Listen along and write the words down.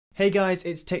Hey guys,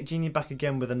 it's Tech Genie back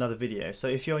again with another video. So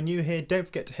if you're new here, don't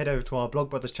forget to head over to our Blog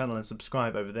Brothers channel and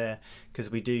subscribe over there, because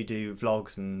we do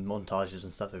vlogs and montages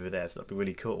and stuff over there, so that'd be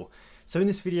really cool. So in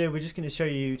this video we're just going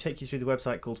to take you through the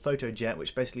website called Fotojet,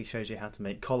 which basically shows you how to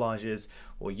make collages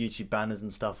or YouTube banners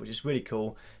and stuff, which is really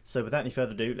cool. So without any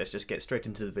further ado, let's just get straight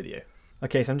into the video.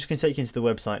 Okay, so I'm just going to take you into the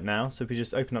website now. So if we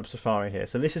just open up Safari here.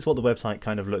 So this is what the website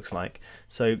kind of looks like.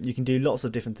 So you can do lots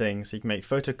of different things. So you can make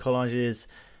photo collages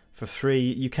for free.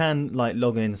 You can like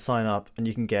log in, sign up, and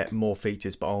you can get more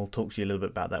features, but I'll talk to you a little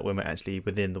bit about that when we're actually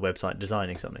within the website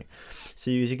designing something.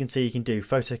 So as you can see, you can do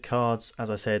photo cards, as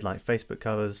I said, like Facebook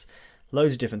covers,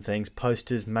 loads of different things,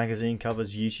 posters, magazine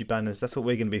covers, YouTube banners. That's what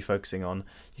we're going to be focusing on.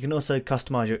 You can also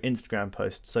customize your Instagram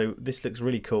posts. So this looks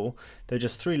really cool. They're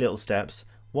just 3 little steps.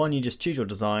 One, you just choose your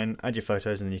design, add your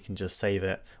photos, and then you can just save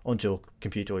it onto your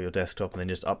computer or your desktop and then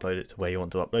just upload it to where you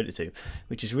want to upload it to,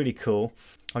 which is really cool.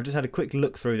 I've just had a quick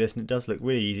look through this and it does look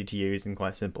really easy to use and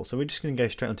quite simple. So we're just going to go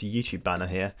straight onto YouTube banner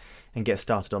here and get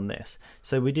started on this.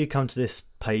 So we do come to this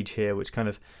page here which kind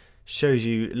of shows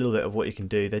you a little bit of what you can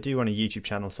do. They do run a YouTube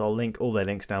channel, so I'll link all their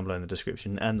links down below in the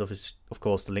description, and of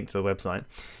course the link to the website.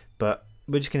 But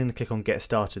we're just going to click on get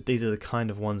started. These are the kind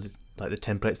of ones, like the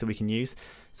templates that we can use.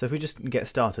 So if we just get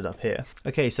started up here.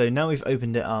 Okay, so now we've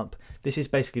opened it up, this is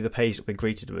basically the page that we're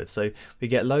greeted with. So we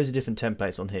get loads of different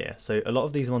templates on here. So a lot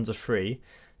of these ones are free.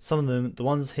 Some of them, the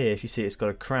ones here, if you see it's got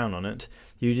a crown on it,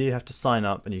 you do have to sign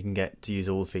up and you can get to use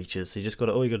all the features. So you just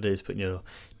all you got to do is put in your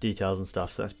details and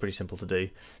stuff. So that's pretty simple to do.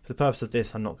 For the purpose of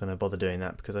this, I'm not going to bother doing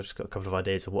that because I've just got a couple of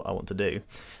ideas of what I want to do.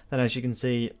 Then as you can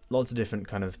see, lots of different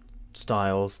kind of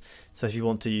styles. So if you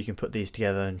want to, you can put these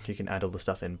together and you can add all the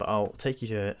stuff in, but I'll take you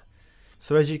to it.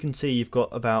 So as you can see, you've got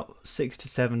about 6 to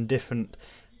 7 different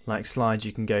slides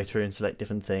you can go through and select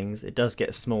different things. It does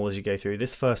get small as you go through.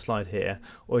 This first slide here,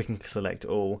 or you can select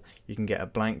all. You can get a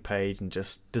blank page and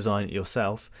just design it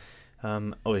yourself,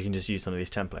 or you can just use some of these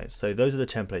templates. So those are the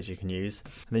templates you can use.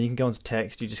 And then you can go onto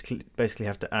text. You just basically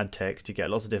have to add text. You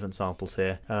get lots of different samples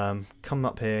here. Come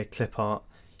up here, clip art.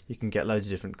 You can get loads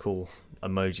of different cool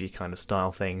emoji kind of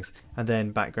style things, and then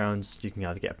backgrounds, you can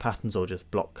either get patterns or just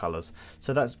block colors.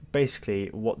 So that's basically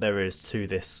what there is to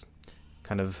this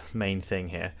kind of main thing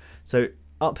here. So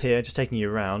up here, just taking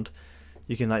you around,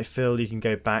 you can fill, you can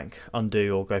go back,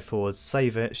 undo, or go forward,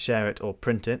 save it, share it, or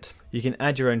print it. You can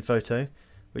add your own photo,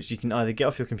 which you can either get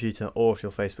off your computer or off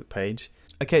your Facebook page.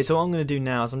 Okay, so what I'm going to do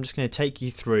now is I'm just going to take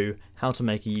you through how to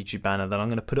make a YouTube banner, then I'm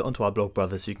going to put it onto our Blog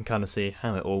Brothers so you can kind of see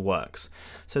how it all works.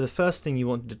 So the first thing you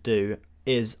want to do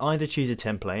is either choose a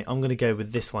template. I'm going to go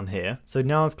with this one here. So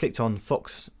now I've clicked on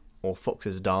Fox or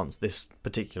Fox's Dance, this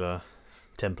particular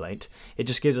template. It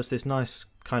just gives us this nice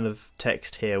kind of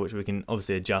text here which we can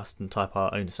obviously adjust and type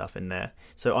our own stuff in there.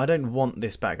 So I don't want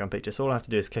this background picture, so all I have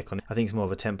to do is click on it. I think it's more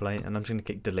of a template, and I'm just going to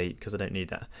click delete because I don't need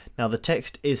that. Now the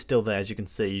text is still there, as you can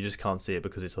see, you just can't see it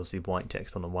because it's obviously white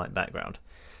text on a white background.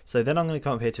 So then I'm going to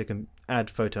come up here to add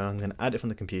photo, and I'm going to add it from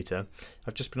the computer.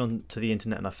 I've just been on to the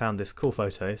internet and I found this cool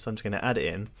photo, so I'm just going to add it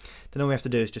in. Then all we have to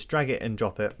do is just drag it and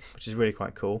drop it, which is really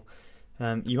quite cool.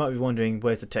 You might be wondering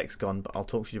where's the text gone, but I'll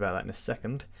talk to you about that in a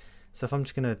second. So if I'm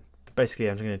just going to I'm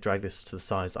going to drag this to the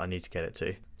size that I need to get it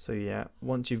to. So yeah,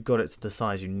 once you've got it to the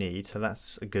size you need, so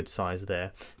that's a good size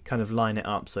there, kind of line it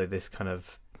up so this kind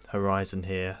of horizon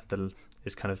here that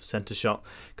is kind of center shot,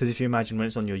 because if you imagine when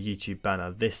it's on your YouTube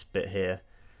banner, this bit here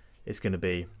is going to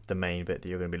be the main bit that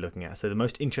you're going to be looking at. So the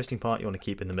most interesting part you want to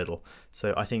keep in the middle.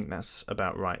 So I think that's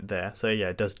about right there. So yeah,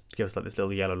 it does give us this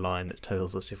little yellow line that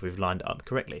tells us if we've lined it up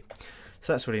correctly.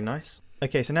 So that's really nice.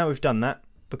 Okay, so now we've done that,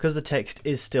 because the text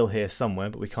is still here somewhere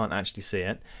but we can't actually see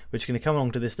it, we're just going to come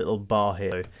along to this little bar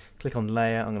here. So click on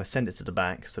layer, I'm going to send it to the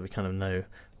back so we kind of know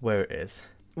where it is.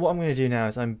 What I'm going to do now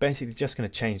is I'm basically just going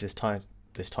to change this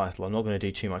title. I'm not going to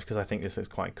do too much because I think this looks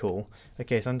quite cool.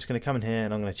 Okay, so I'm just going to come in here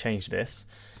and I'm going to change this.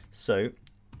 So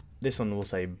this one will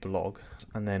say blog,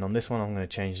 and then on this one I'm going to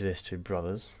change this to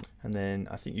brothers, and then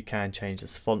I think you can change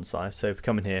this font size. So if you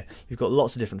come in here, you've got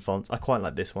lots of different fonts. I quite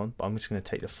like this one, but I'm just going to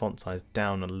take the font size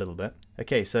down a little bit.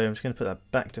 Okay, so I'm just going to put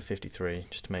that back to 53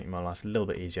 just to make my life a little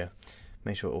bit easier.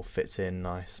 Make sure it all fits in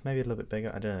nice, maybe a little bit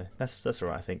bigger, I don't know, that's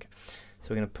alright I think.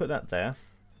 So we're going to put that there.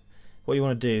 What you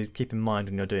want to do, keep in mind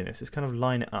when you're doing this, is kind of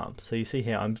line it up. So you see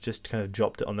here I've just kind of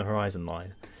dropped it on the horizon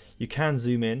line. You can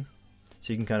zoom in,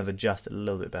 so you can kind of adjust it a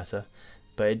little bit better,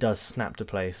 but it does snap to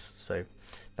place, so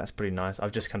that's pretty nice.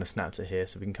 I've just kind of snapped it here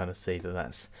so we can kind of see that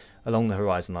that's along the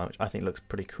horizon line, which I think looks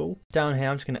pretty cool. Down here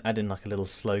I'm just going to add in a little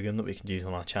slogan that we can use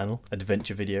on our channel,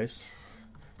 adventure videos.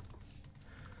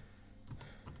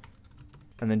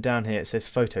 and then down here it says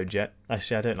Fotojet.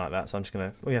 Actually, I don't like that, so I'm just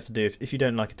gonna, all you have to do, if you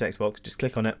don't like a text box, just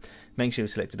click on it, make sure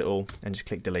you've selected it all, and just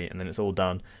click delete, and then it's all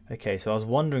done. Okay, so I was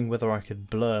wondering whether I could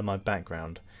blur my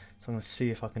background, so I'm gonna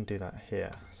see if I can do that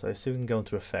here. So see if we can go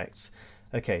into effects.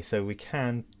 Okay, so we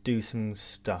can do some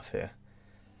stuff here.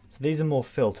 So these are more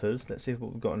filters. Let's see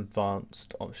what we've got in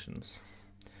advanced options.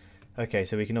 Okay,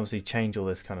 so we can obviously change all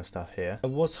this kind of stuff here. I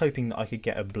was hoping that I could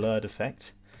get a blurred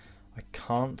effect. I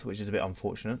can't, which is a bit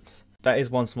unfortunate. That is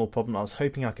one small problem. I was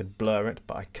hoping I could blur it,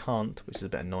 but I can't, which is a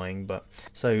bit annoying. But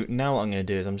so now what I'm going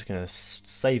to do is I'm just going to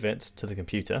save it to the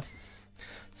computer.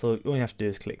 So all you have to do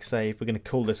is click save. We're going to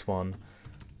call this one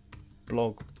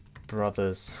Blog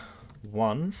Brothers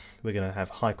 1. We're going to have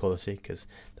high quality because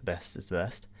the best is the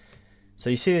best. So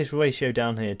you see this ratio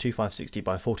down here, 2560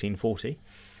 by 1440.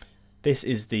 This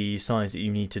is the size that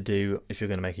you need to do if you're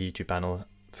going to make a YouTube channel.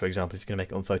 For example, if you're going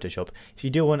to make it on Photoshop. If you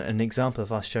do want an example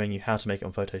of us showing you how to make it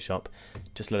on Photoshop,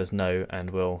 just let us know and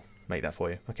we'll make that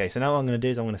for you. Okay, so now what I'm going to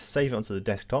do is I'm going to save it onto the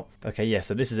desktop. Okay, yeah,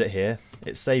 so this is it here.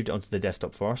 It's saved it onto the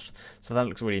desktop for us. So that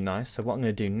looks really nice. So what I'm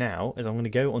going to do now is I'm going to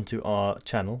go onto our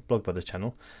channel, Blog Brothers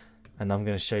channel, and I'm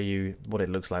going to show you what it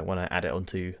looks like when I add it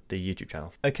onto the YouTube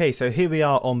channel. Okay, so here we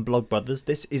are on Blog Brothers.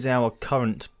 This is our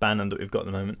current banner that we've got at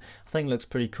the moment. I think it looks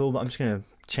pretty cool, but I'm just going to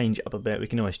change it up a bit. We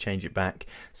can always change it back.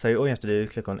 So all you have to do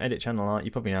is click on Edit Channel Art.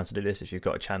 You probably know how to do this if you've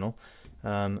got a channel.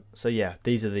 So yeah,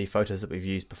 these are the photos that we've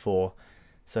used before.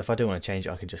 So if I do want to change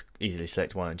it, I can just easily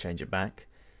select one and change it back.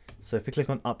 So if we click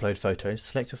on Upload Photos,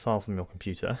 select a file from your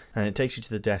computer, and it takes you to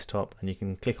the desktop, and you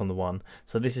can click on the one.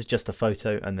 So this is just a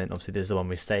photo, and then obviously this is the one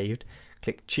we saved.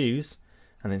 Click Choose,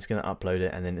 and then it's going to upload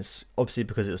it, and then it's obviously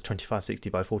because it was 2560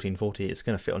 by 1440, it's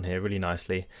going to fit on here really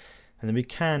nicely. And then we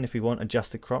can, if we want,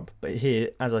 adjust the crop. But here,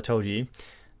 as I told you,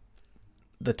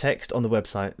 the text on the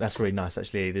website, that's really nice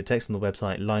actually. The text on the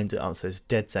website lines it up so it's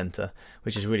dead center,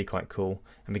 which is really quite cool.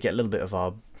 And we get a little bit of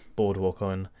our boardwalk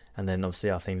on, and then obviously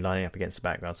our thing lining up against the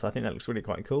background. So I think that looks really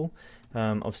quite cool.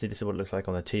 Obviously this is what it looks like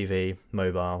on the TV,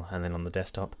 mobile, and then on the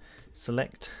desktop.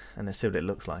 Select, and let's see what it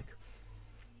looks like.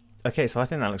 Okay, so I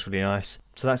think that looks really nice.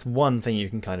 So that's one thing you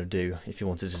can kind of do if you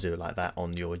wanted to do it like that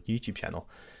on your YouTube channel.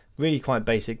 Really quite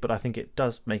basic, but I think it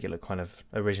does make it look kind of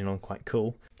original and quite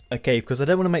cool. Okay, because I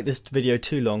don't want to make this video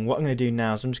too long, what I'm going to do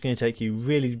now is I'm just going to take you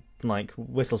really like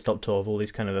whistle-stop tour of all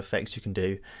these kind of effects you can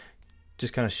do.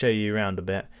 Just kind of show you around a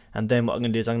bit, and then what I'm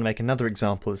going to do is I'm going to make another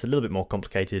example that's a little bit more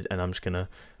complicated, and I'm just going to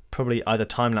probably either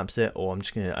time-lapse it, or I'm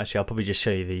just going to, actually I'll probably just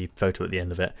show you the photo at the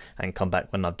end of it and come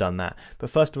back when I've done that. But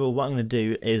first of all, what I'm going to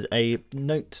do is a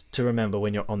note to remember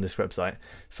when you're on this website.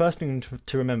 First thing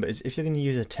to remember is if you're going to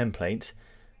use a template,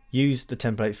 use the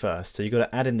template first. So you've got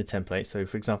to add in the template. So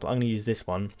for example, I'm going to use this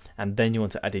one, and then you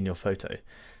want to add in your photo.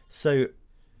 So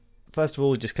first of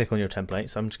all, just click on your template.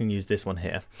 So I'm just going to use this one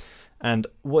here. And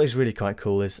what is really quite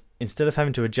cool is instead of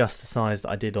having to adjust the size that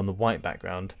I did on the white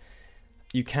background,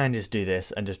 you can just do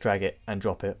this and just drag it and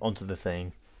drop it onto the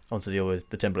thing, onto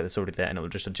the template that's already there, and it will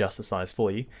just adjust the size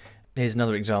for you. Here's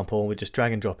another example. We just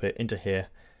drag and drop it into here.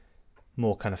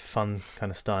 More kind of fun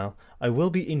kind of style. I will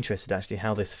be interested actually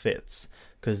how this fits,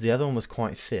 because the other one was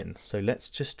quite thin. So let's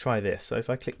just try this. So if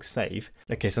I click save,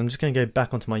 okay, so I'm just going to go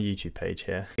back onto my YouTube page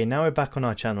here. Okay, now we're back on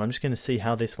our channel. I'm just going to see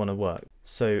how this one will work.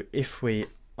 So if we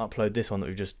upload this one that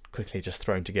we've just quickly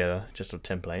thrown together, just a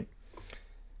template.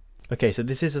 Okay, so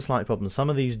this is a slight problem. Some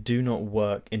of these do not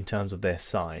work in terms of their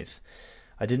size.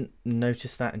 I didn't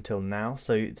notice that until now.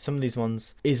 So some of these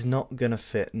ones is not going to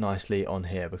fit nicely on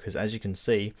here, because as you can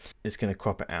see, it's going to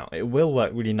crop it out. It will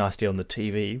work really nicely on the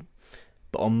TV,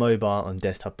 but on mobile and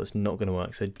desktop it's not going to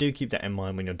work. So do keep that in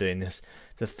mind when you're doing this.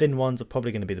 The thin ones are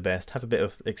probably going to be the best. Have a bit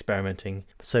of experimenting.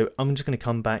 So I'm just going to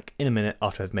come back in a minute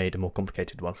after I've made a more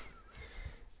complicated one.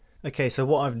 Okay, so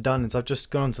what I've done is I've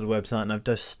just gone onto the website and I've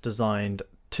just designed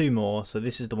two more. So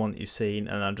this is the one that you've seen,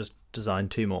 and I've just designed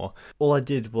two more. All I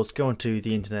did was go onto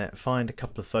the internet, find a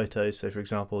couple of photos. So for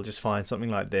example, just find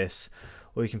something like this,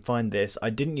 or you can find this.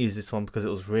 I didn't use this one because it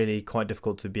was really quite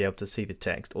difficult to be able to see the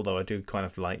text, although I do kind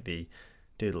of like the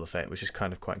doodle effect, which is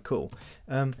kind of quite cool.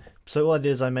 So all I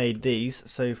did is I made these.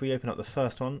 So if we open up the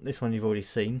first one, this one you've already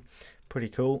seen, pretty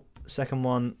cool. Second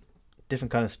one,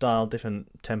 different kind of style,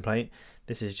 different template.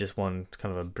 This is just one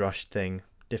kind of a brush thing,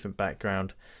 different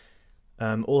background.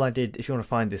 All I did, if you want to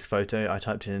find this photo, I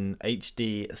typed in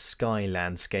HD sky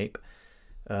landscape.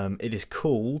 It is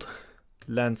called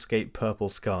landscape purple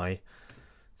sky.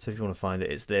 So if you want to find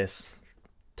it, it's this.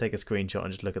 Take a screenshot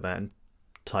and just look at that and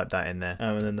type that in there.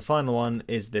 And then the final one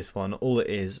is this one. All it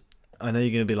is, I know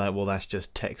you're going to be like, well, that's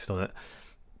just text on it.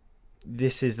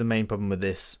 This is the main problem with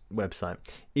this website.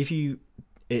 If you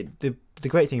The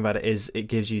great thing about it is it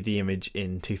gives you the image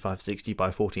in 2560 by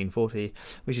 1440,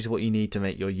 which is what you need to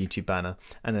make your YouTube banner,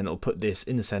 and then it'll put this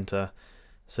in the center,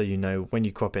 so you know when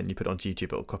you crop it and you put it onto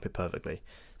YouTube, it'll crop it perfectly.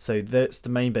 So that's the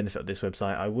main benefit of this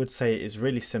website. I would say it's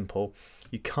really simple.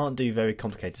 You can't do very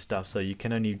complicated stuff, so you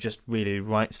can only just really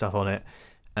write stuff on it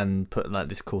and put like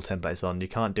this cool templates on. You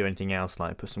can't do anything else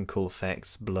like put some cool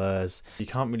effects, blurs. You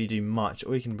can't really do much.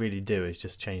 All you can really do is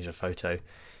just change a photo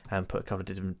and put a couple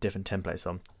of different templates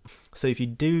on. So if you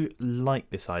do like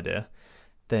this idea,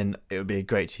 then it would be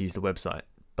great to use the website,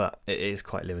 but it is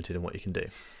quite limited in what you can do.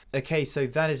 Okay, so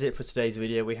that is it for today's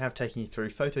video. We have taken you through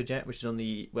Fotojet, which is on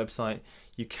the website.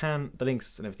 The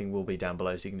links and everything will be down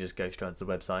below, so you can just go straight to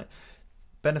the website.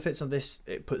 Benefits of this: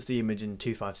 it puts the image in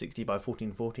 2560 by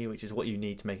 1440, which is what you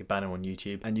need to make a banner on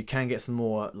YouTube, and you can get some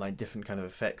more like different kind of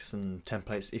effects and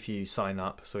templates if you sign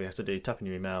up. So you have to do type in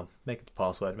your email, make up the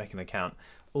password, make an account,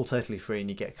 all totally free, and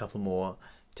you get a couple more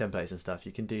templates and stuff.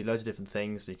 You can do loads of different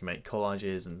things. You can make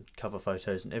collages and cover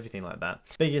photos and everything like that.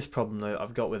 Biggest problem though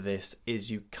I've got with this is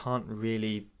you can't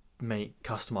really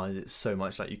customize it so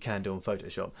much like you can do on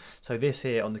Photoshop. So this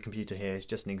here on the computer here is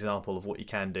just an example of what you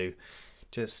can do.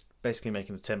 Just basically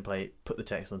making a template, put the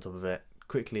text on top of it,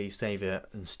 quickly save it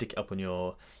and stick it up on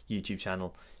your YouTube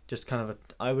channel. Just kind of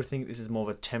I would think this is more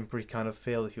of a temporary kind of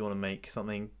feel if you want to make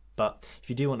something, but if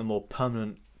you do want a more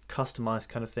permanent customized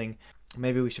kind of thing,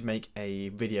 maybe we should make a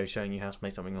video showing you how to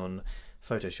make something on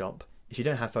Photoshop. If you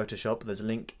don't have Photoshop, there's a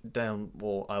link down,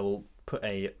 or I will put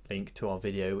a link to our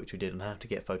video which we did on how to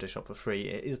get Photoshop for free.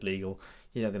 It is legal,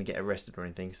 you're not going to get arrested or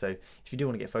anything, so if you do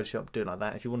want to get Photoshop, do it like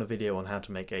that. If you want a video on how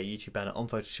to make a YouTube banner on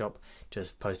Photoshop,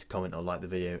 just post a comment or like the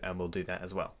video and we'll do that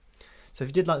as well. So if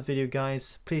you did like the video,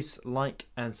 guys, please like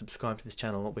and subscribe to this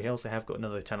channel. We also have got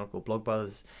another channel called Blog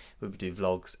Brothers where we do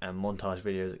vlogs and montage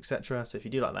videos, etc. So if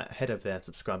you do like that, head over there and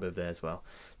subscribe over there as well.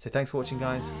 So thanks for watching,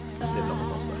 guys. Live long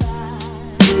and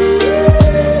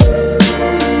prosper.